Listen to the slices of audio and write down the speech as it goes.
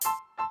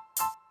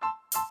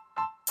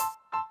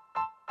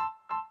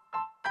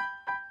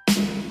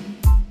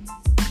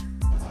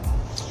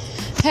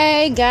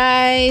Hey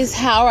guys,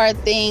 how are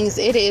things?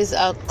 It is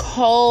a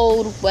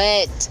cold,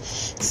 wet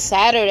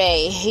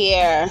Saturday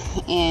here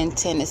in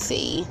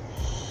Tennessee.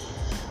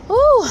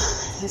 Woo!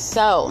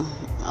 So,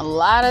 a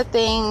lot of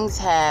things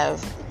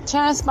have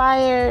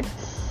transpired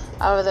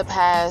over the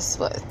past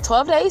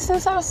 12 days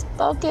since I've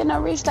spoken or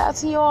reached out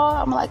to you all.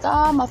 I'm like,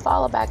 I'm gonna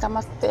follow back, I'm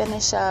gonna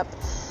finish up,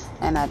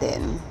 and I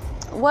didn't.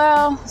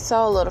 Well,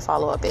 so a little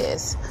follow-up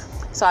is,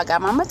 so I got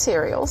my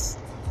materials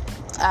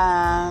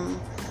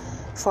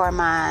for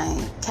my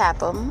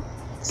CAPM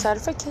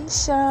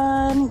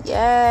certification.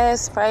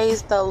 Yes,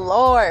 praise the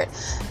Lord.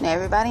 And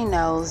everybody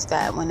knows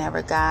that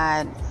whenever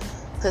God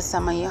puts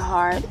some on your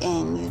heart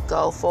and you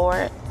go for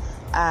it,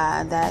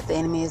 that the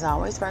enemy is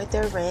always right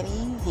there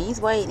ready.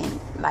 He's waiting,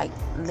 like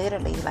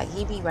literally, like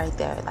he be right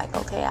there, like,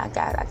 okay, I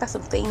got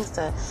some things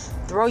to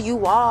throw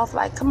you off.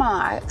 Like, come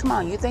on,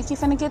 you think you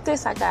finna get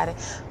this? I got it.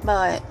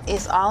 But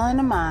it's all in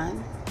the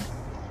mind,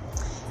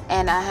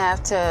 and I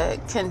have to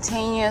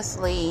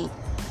continuously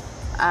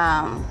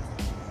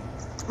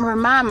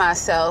remind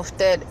myself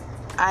that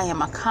I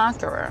am a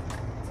conqueror.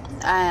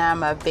 I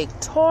am a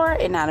victor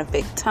and not a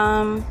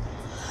victim.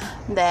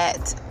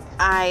 That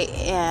I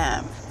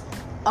am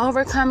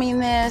overcoming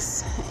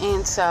this,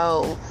 and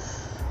so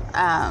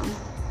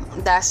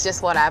that's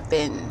just what I've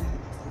been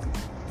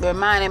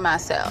reminding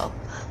myself.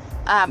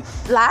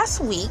 Last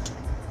week,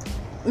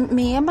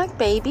 me and my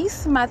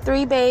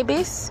three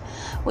babies,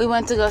 we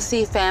went to go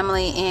see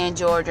family in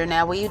Georgia.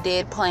 Now, we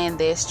did plan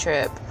this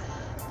trip.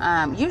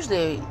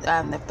 Usually,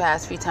 the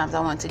past few times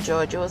I went to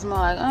Georgia, it was more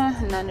like,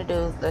 nothing to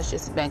do, let's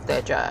just make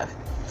that drive.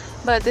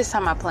 But this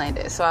time I planned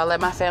it, so I let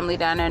my family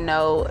down there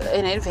know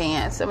in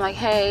advance. I'm like,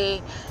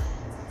 hey,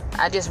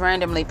 I just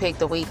randomly picked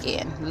the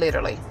weekend,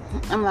 literally.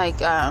 I'm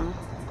like, we're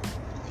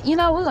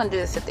going to do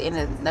this at the end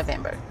of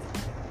November.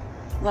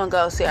 We're going to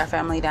go see our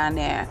family down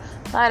there.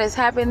 A lot has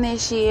happened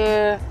this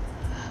year,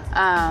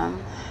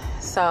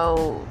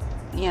 so,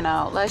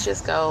 let's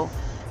just go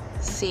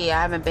see.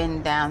 I haven't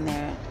been down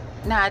there.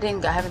 No, I didn't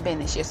go. I haven't been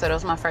this year, so that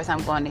was my first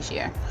time going this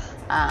year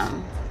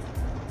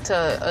to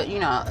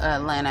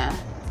Atlanta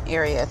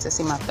area to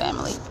see my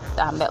family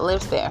that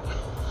lives there.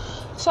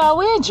 So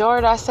we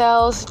enjoyed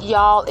ourselves,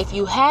 y'all. If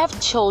you have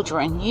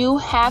children, you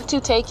have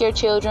to take your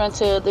children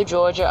to the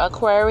Georgia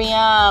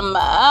Aquarium.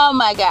 Oh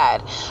my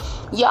God,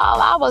 y'all!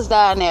 I was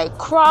down there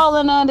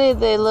crawling under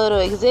the little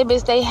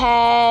exhibits they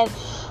had,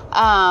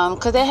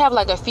 because they have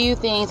like a few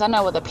things. I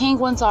know where the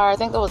penguins are. I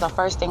think that was the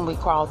first thing we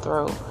crawled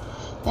through.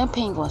 Them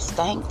penguins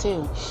stank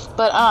too.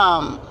 But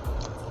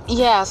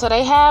yeah, so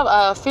they have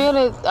a few of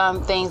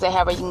the things they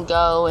have where you can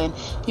go and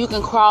you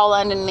can crawl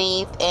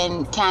underneath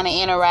and kind of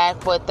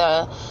interact with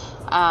the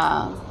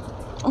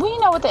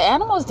with the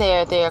animals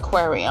there at the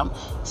aquarium.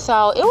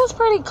 So it was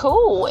pretty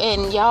cool.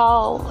 And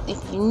y'all,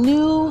 if you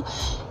knew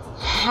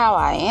how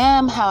I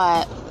am,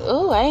 I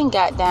ain't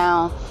got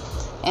down,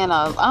 and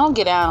I don't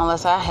get down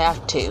unless I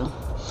have to.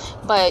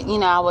 But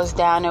I was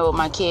down there with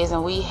my kids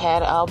and we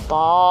had a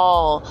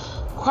ball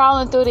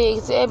crawling through the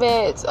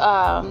exhibits,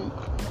 little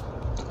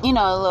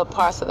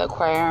parts of the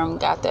aquarium.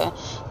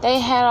 They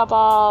had a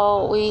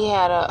ball. We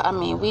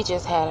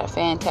just had a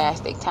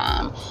fantastic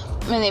time.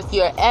 And if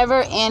you're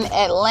ever in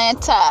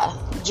Atlanta,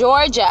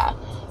 Georgia,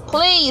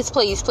 please,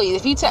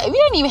 if you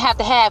don't even have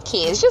to have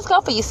kids, just go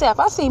for yourself.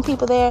 I've seen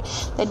people there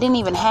that didn't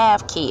even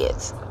have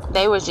kids.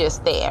 They were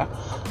just there,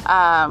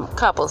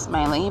 couples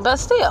mainly, but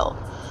still,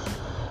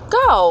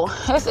 go.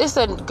 It's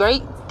a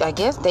great, I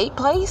guess, date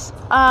place,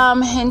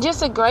 and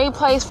just a great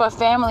place for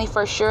family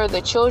for sure.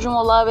 The children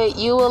will love it.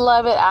 You will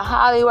love it. I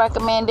highly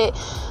recommend it.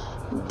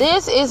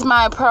 This is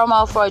my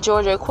promo for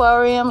Georgia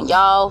Aquarium.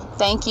 Y'all,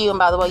 thank you. And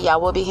by the way, y'all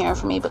will be hearing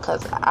from me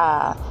because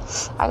I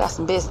got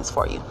some business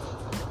for you.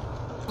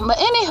 But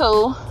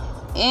anywho,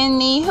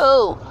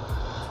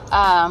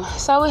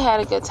 so we had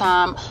a good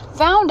time.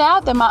 Found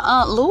out that my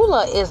Aunt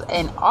Lula is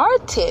an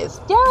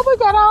artist. Y'all, we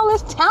got all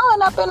this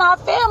talent up in our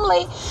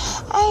family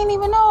I ain't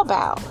even know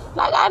about.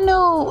 Like, I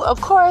knew,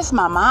 of course,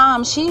 my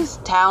mom, she's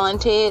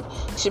talented.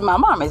 My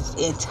mom is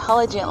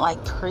intelligent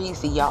like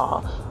crazy,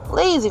 y'all.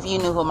 Please, if you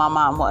knew who my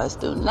mom was,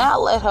 do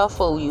not let her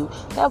fool you.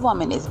 That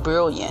woman is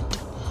brilliant.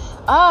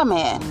 Oh,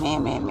 man.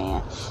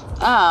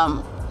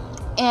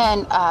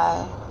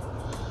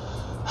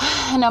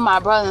 I know my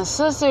brothers and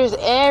sisters,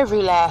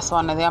 every last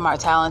one of them are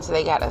talented.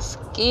 They got a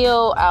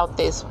skill out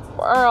this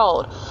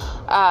world.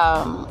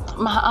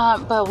 My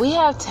aunt, but we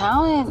have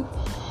talent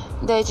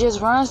that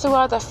just runs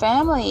throughout the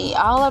family.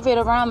 All of it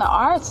around the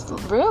arts,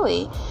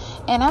 really.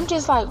 And I'm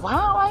just like,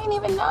 wow, I didn't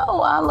even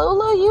know. Aunt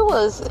Lula,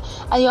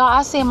 y'all,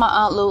 I see my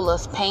Aunt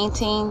Lula's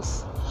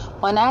paintings.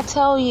 When I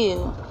tell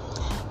you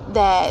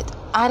that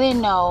I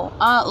didn't know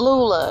Aunt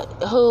Lula,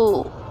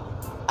 who,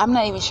 I'm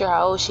not even sure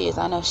how old she is.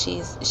 I know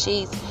she's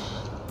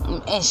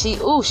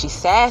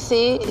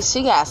sassy.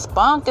 She got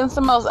spunk and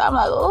some else. I'm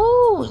like,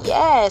 ooh,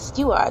 yes,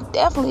 you are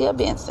definitely a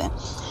Benson.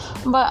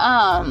 But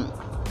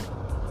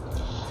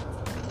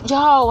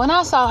Y'all, when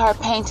I saw her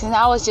painting,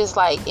 I was just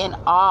like in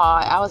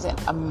awe. I was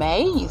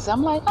amazed.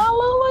 I'm like, oh,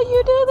 Lola,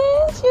 you do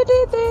this? You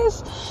did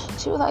this?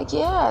 She was like,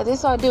 yeah,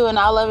 this I do. And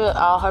I love it.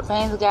 All her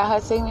paintings got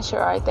her signature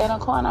right there in the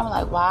corner. I'm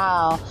like,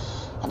 wow,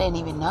 I didn't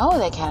even know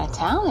that kind of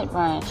talent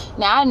run.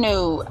 Now, I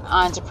knew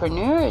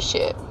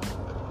entrepreneurship.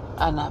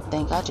 And I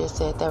think I just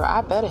said that.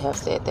 I better have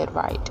said that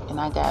right. And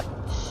I got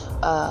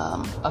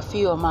a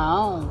few of my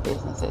own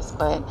businesses.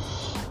 But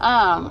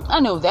I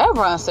knew that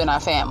runs in our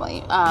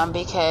family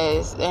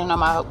because you know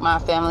my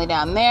family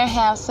down there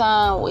have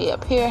some, we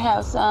up here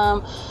have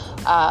some.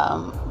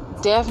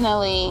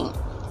 Definitely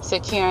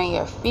securing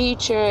your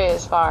future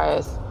as far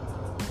as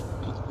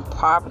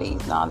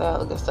properties and all that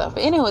other good stuff.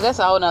 But anyway, that's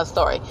a whole nother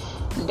story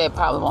that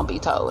probably won't be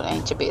told. It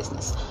ain't your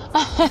business.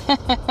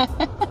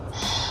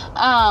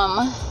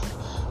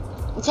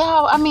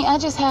 Y'all, I mean, I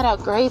just had a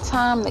great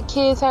time. The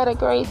kids had a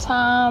great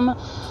time.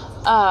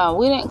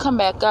 We didn't come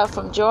back up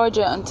from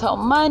Georgia until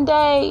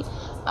Monday.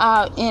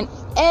 And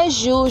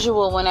as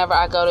usual, whenever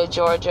I go to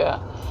Georgia,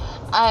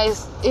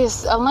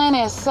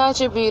 Atlanta is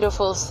such a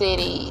beautiful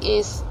city.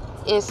 It's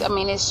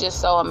just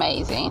so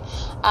amazing.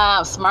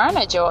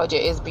 Smyrna, Georgia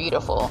is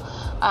beautiful.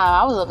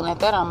 I was looking at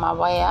that on my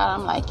way out.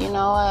 I'm like, you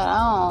know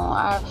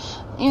what?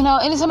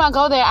 Anytime I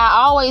go there,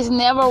 I always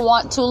never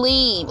want to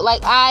leave.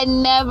 Like, I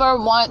never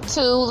want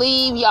to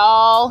leave,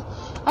 y'all.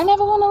 I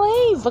never want to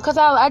leave because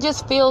I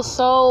just feel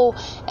so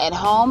at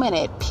home and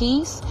at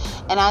peace.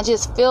 And I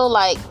just feel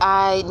like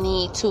I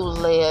need to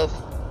live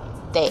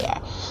there.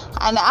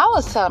 And I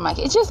was telling my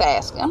kids, just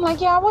ask. I'm like,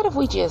 yeah, what if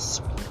we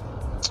just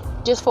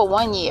for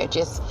 1 year,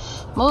 just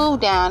move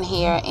down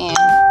here and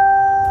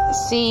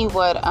see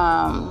what,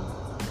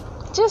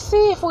 just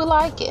see if we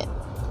like it.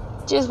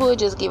 We'll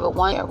just give it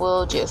 1 year.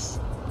 We'll just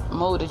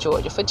move to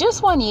Georgia for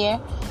just 1 year.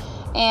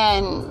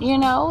 And,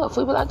 if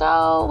we be like,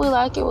 oh, we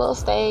like it, we'll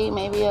stay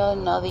maybe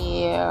another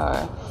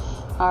year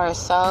or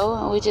so.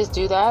 And we just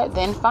do that,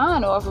 then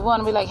fine. Or if we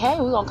want to be like, hey,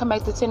 we're going to come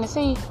back to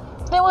Tennessee,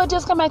 then we'll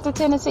just come back to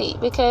Tennessee.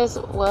 Because,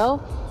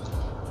 well,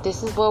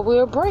 this is where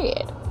we're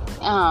bred.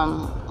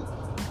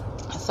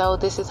 So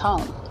this is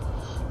home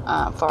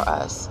for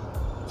us.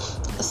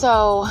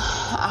 So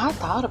I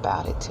thought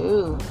about it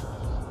too.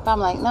 But I'm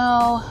like,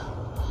 no.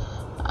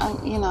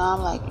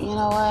 I'm like, you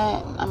know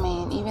what? I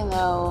mean, even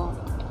though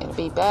it'd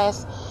be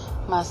best,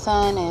 my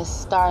son is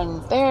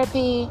starting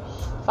therapy.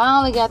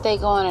 Finally got that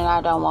going, and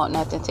I don't want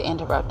nothing to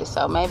interrupt it.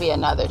 So maybe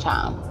another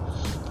time.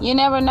 You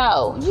never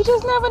know. You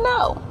just never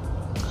know.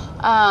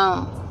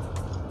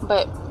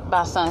 But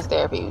my son's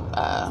therapy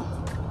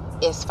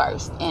is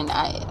first, and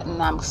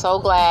I'm so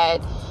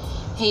glad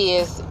he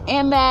is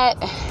in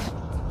that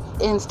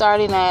and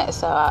starting that.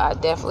 So I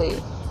definitely.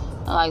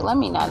 Like, let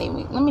me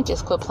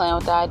just quit playing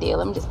with the idea.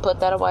 Let me just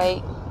put that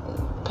away.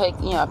 Pick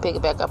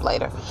it back up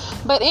later.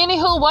 But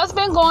anywho, what's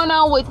been going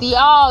on with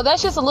y'all?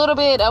 That's just a little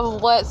bit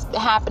of what's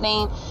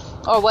happening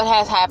or what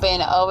has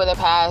happened over the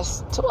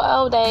past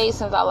 12 days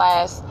since I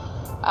last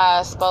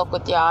spoke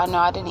with y'all. No,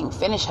 I didn't even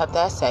finish up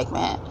that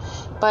segment.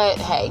 But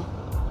hey,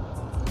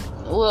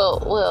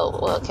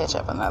 we'll catch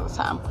up another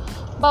time.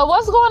 But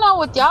what's going on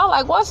with y'all?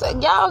 Like, look,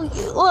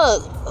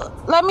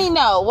 let me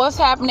know what's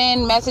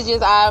happening.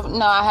 Messages, I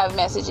have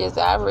messages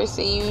that I've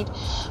received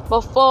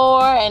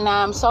before, and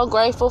I'm so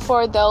grateful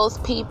for those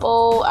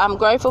people. I'm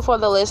grateful for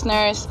the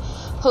listeners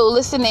who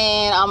listen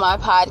in on my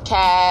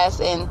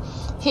podcast and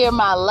hear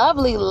my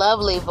lovely,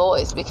 lovely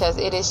voice, because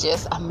it is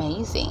just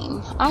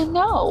amazing. I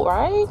know,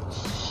 right?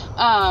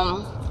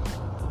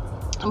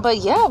 But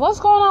yeah, what's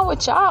going on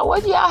with y'all?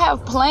 What do y'all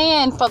have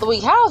planned for the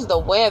week? How's the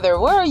weather?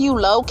 Where are you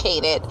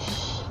located?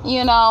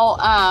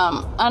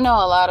 I know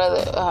a lot of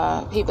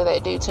the people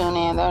that do tune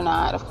in, they're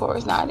not, of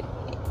course, not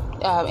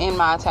in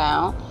my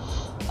town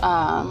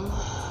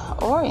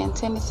or in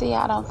Tennessee,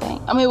 I don't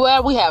think. I mean,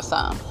 well, we have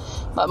some,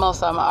 but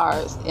most of them are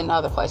in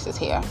other places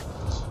here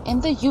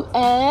in the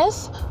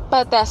U.S.,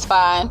 but that's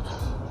fine.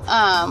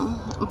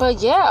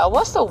 But yeah,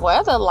 what's the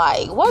weather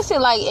like? What's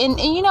it like? And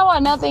you know what,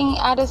 another thing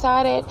I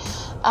decided,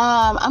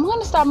 I'm going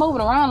to start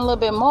moving around a little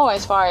bit more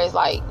as far as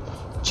like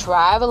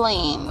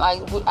traveling.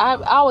 Like, I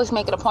always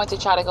make it a point to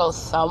try to go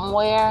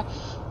somewhere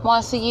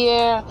once a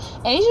year,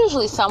 and it's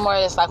usually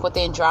somewhere that's like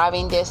within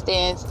driving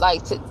distance.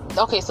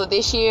 So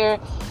this year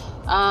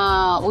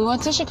we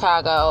went to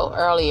Chicago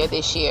earlier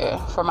this year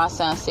for my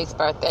son's 6th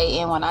birthday,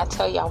 and when I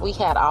tell y'all, we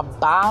had a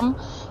bomb.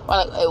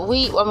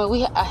 We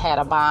had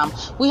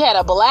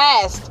a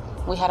blast.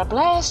 We had a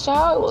blast,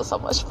 y'all. It was so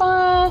much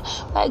fun.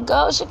 Like,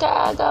 go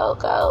Chicago,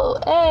 go.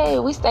 Hey,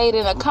 we stayed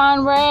in a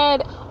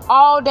Conrad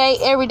all day,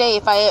 every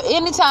day.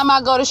 Anytime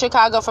I go to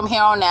Chicago from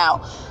here on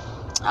out,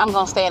 I'm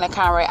gonna stay in a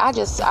Conrad. I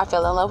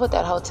fell in love with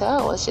that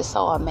hotel. It's just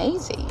so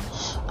amazing.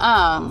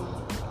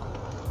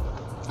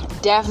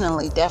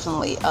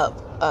 Definitely up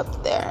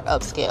there,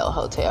 upscale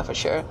hotel for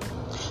sure.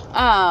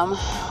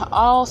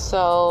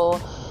 Also,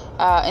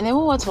 and then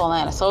we went to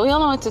Atlanta. So we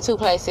only went to 2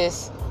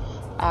 places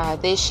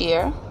this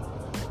year,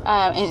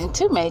 in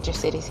 2 major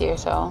cities here.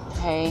 So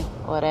hey,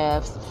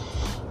 whatevs.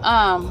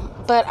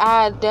 But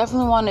I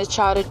definitely want to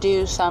try to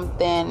do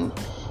something,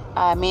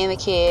 me and the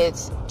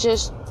kids,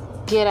 just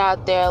get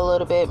out there a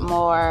little bit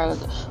more.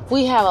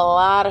 We have a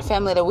lot of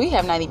family that we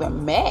have not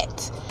even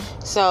met.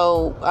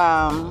 So,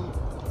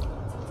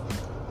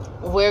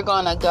 we're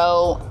going to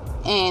go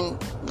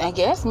and, I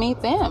guess,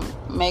 meet them.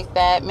 Make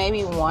that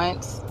maybe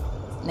once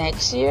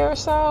next year or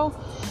so.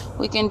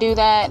 We can do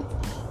that.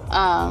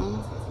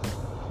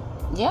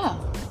 Yeah.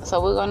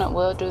 So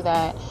we'll do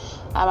that.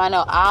 I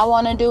know I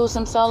want to do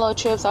some solo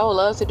trips. I would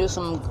love to do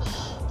some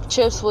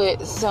trips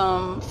with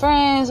some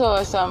friends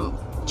or some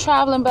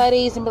traveling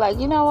buddies and be like,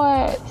 you know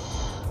what?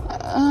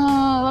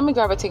 Let me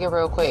grab a ticket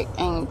real quick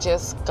and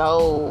just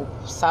go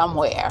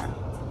somewhere.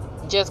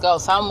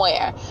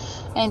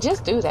 And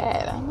just do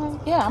that. I'm like,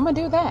 yeah, I'm gonna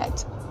do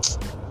that.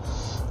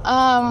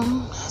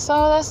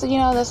 So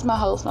that's my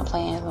hopes, my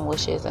plans, and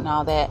wishes, and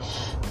all that.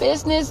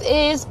 Business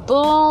is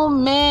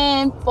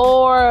booming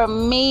for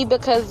me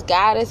because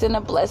God is in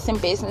a blessing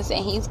business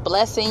and He's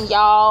blessing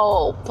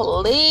y'all.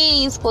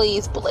 Please,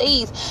 please,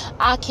 please.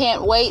 I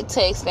can't wait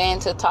to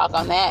expand to talk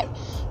on that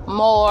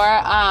more.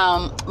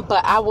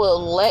 But I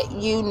will let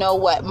you know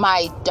what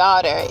my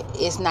daughter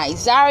is.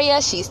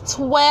 Nizaria. She's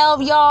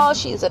 12, y'all.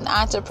 She's an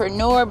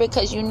entrepreneur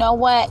because you know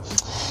what?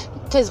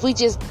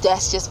 Because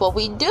that's just what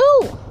we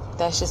do.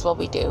 That's just what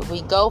we do.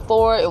 We go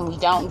for it and we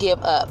don't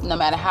give up. No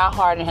matter how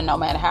hard and no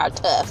matter how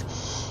tough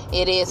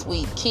it is,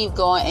 we keep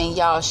going. And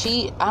y'all,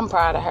 I'm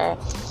proud of her.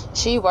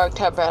 She worked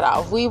her butt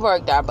off. We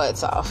worked our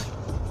butts off.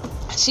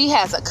 She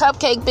has a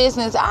cupcake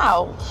business.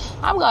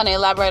 I'm going to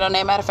elaborate on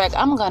that. Matter of fact,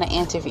 I'm going to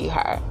interview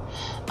her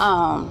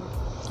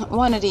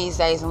one of these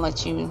days and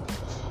let you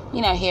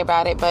hear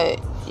about it.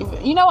 But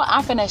you know what?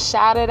 I'm finna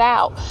shout it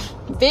out.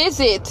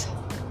 Visit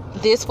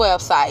this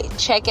website.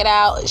 Check it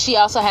out. She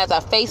also has a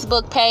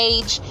Facebook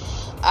page.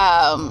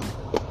 And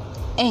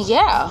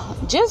yeah,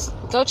 just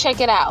go check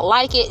it out.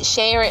 Like it,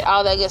 share it,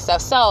 all that good stuff.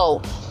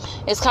 So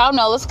it's called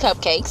Nola's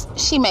Cupcakes.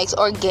 She makes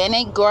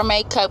organic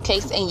gourmet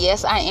cupcakes. And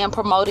yes, I am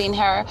promoting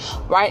her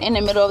right in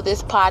the middle of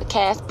this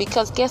podcast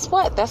because guess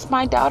what? That's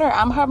my daughter.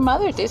 I'm her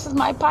mother. This is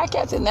my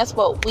podcast and that's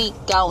what we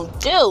gonna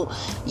do.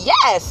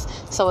 Yes.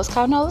 So it's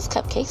called Nola's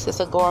Cupcakes. It's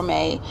a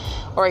gourmet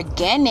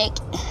organic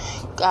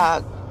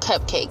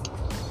cupcake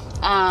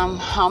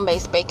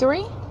home-based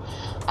bakery.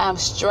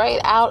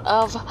 Straight out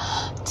of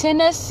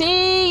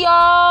Tennessee,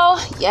 y'all.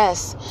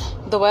 Yes.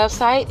 The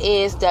website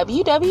is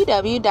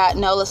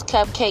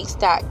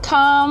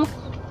www.nolascupcakes.com.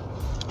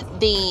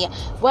 The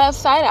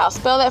website, I'll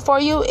spell that for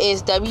you,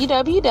 is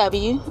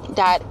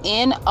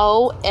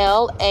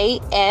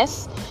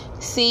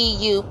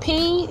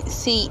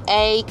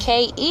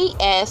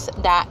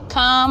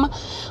www.nolascupcakes.com.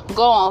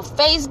 Go on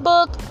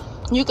Facebook.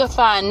 You can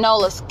find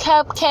Nola's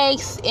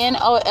Cupcakes,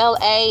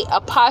 NOLA''S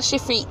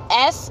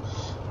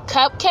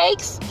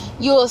Cupcakes.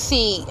 You'll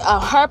see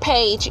her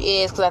page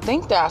is, because I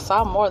think I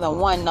saw more than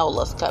one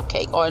Nola's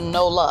Cupcake or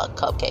Nola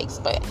Cupcakes,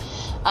 but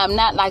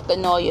not like the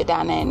Nola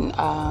down in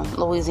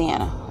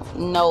Louisiana.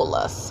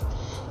 Nola's,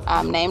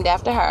 named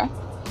after her.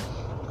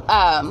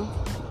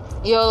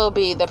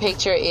 The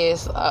picture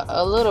is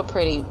a little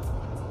pretty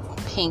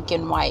pink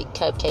and white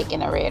cupcake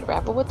in a red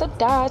wrapper with the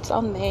dots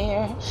on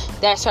there.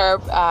 That's her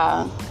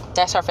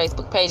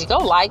Facebook page. Go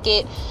like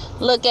it,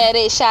 look at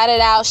it, shout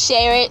it out,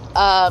 share it.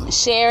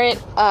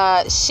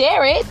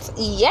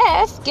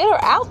 Yes, get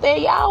her out there,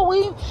 y'all.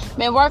 We've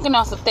been working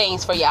on some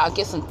things for y'all.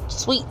 Get some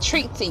sweet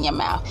treats in your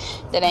mouth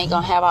that ain't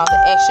gonna have all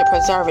the extra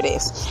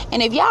preservatives.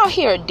 And if y'all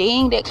hear a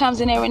ding that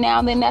comes in every now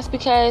and then, that's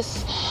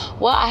because,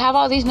 well, I have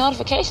all these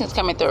notifications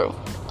coming through.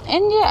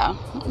 And yeah,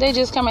 they're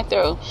just coming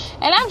through.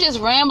 And I'm just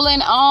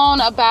rambling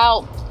on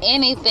about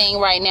anything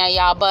right now,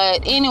 y'all.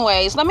 But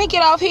anyways, let me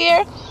get off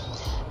here.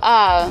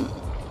 I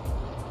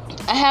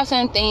have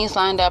some things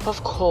lined up,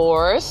 of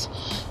course,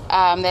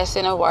 that's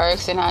in the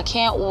works, and I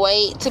can't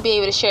wait to be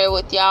able to share it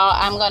with y'all.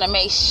 I'm going to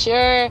make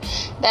sure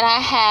that I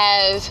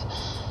have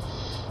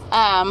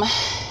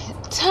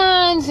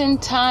tons and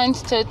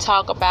tons to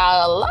talk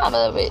about. A lot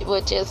of it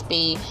would just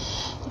be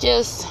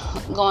just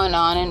going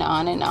on and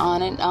on and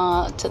on and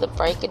on to the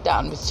break of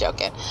dawn. I'm just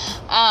joking.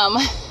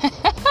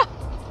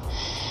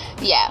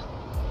 Yeah.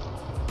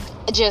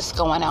 Just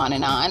going on,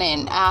 and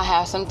I'll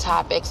have some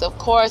topics. Of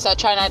course, I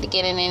try not to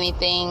get in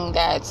anything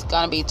that's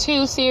gonna be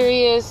too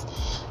serious,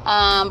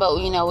 but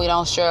we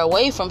don't stray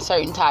away from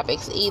certain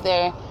topics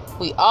either.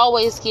 We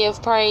always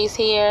give praise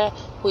here,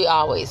 we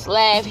always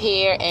laugh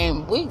here,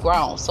 and we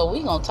grown, so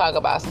we gonna talk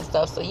about some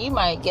stuff. So you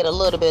might get a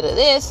little bit of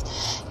this,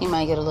 you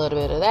might get a little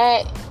bit of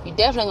that. You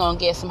definitely gonna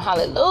get some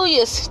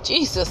hallelujahs,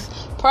 Jesus,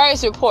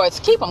 praise reports.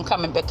 Keep them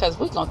coming because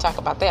we gonna talk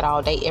about that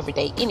all day, every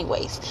day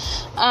anyways.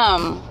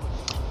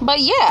 But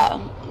yeah,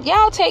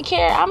 y'all take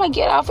care. I'm going to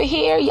get off of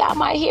here. Y'all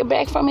might hear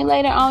back from me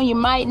later on. You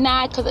might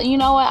not, because you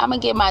know what? I'm going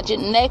to get my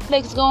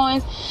Netflix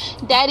going.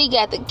 Daddy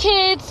got the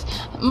kids.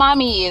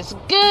 Mommy is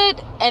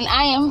good. And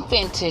I am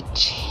finna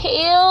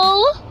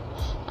chill.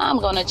 I'm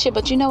going to chill.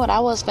 But you know what? I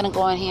was going to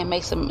go in here and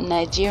make some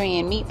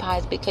Nigerian meat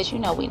pies because we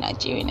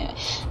Nigerian.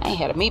 I ain't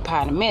had a meat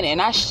pie in a minute.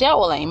 And I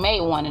sure ain't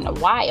made one in a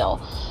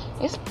while.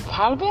 It's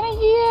probably been a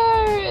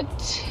year,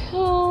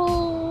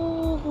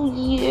 2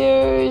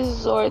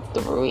 years or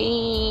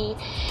 3.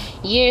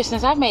 years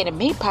since I've made a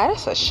meat pie.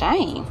 That's a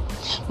shame.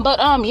 But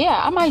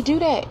yeah, I might do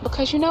that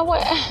because you know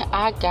what?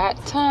 I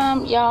got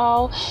time,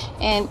 y'all,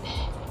 and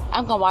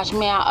I'm gonna watch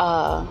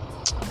Meow.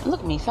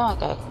 Look at me,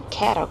 sound like a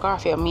cat or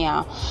Garfield.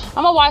 Meow. I'm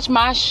gonna watch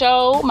my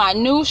show, my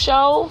new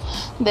show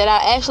that I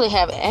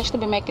have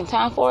been making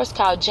time for. It's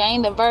called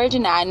Jane the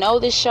Virgin. Now, I know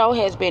this show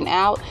has been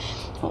out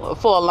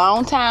for a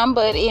long time,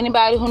 but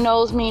anybody who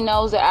knows me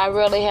knows that I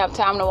rarely have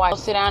time to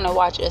sit down and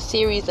watch a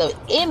series of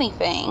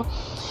anything.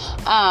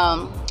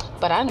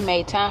 But I done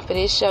made time for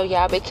this show,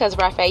 y'all, because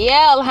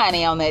Raphael,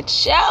 honey, on that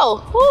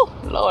show. Whew,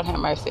 Lord have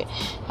mercy.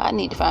 I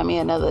need to find me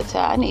another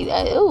time.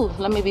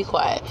 Let me be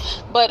quiet.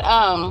 But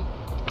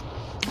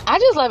I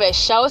just love that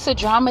show. It's a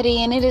dramedy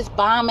and it is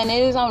bombing.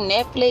 It is on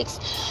Netflix.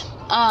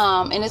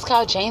 And it's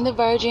called Jane the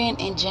Virgin,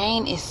 and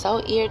Jane is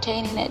so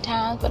irritating at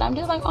times, but I'm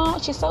just like, oh,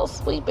 she's so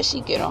sweet, but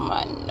she get on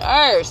my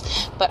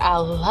nerves. But I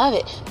love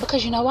it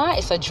because you know why?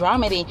 It's a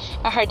dramedy.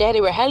 I heard Daddy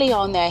Raheli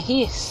on there.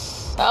 He is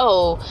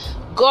so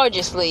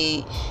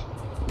gorgeously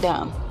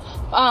dumb.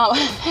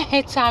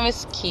 Time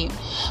is cute,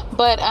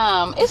 but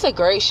it's a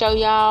great show,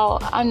 y'all.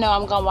 I know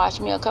I'm gonna watch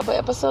me a couple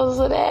episodes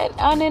of that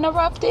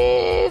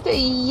uninterrupted.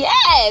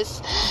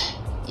 Yes.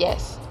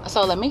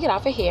 So let me get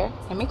off of here.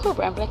 Let me quit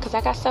rambling because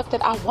I got stuff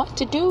that I want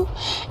to do,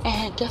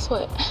 and guess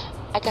what?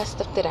 I got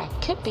stuff that I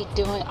could be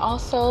doing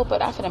also,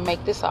 but I'm gonna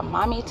make this a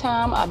mommy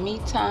time, a me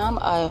time,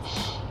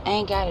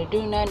 ain't gotta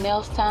do nothing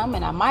else time,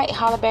 and I might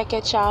holler back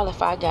at y'all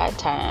if I got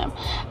time.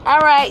 All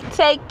right,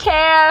 take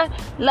care.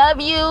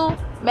 Love you.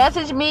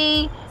 Message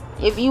me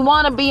if you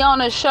want to be on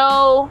the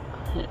show.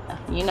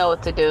 You know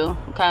what to do.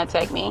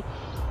 Contact me.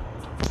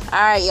 All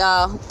right,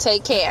 y'all.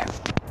 Take care.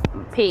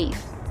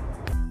 Peace.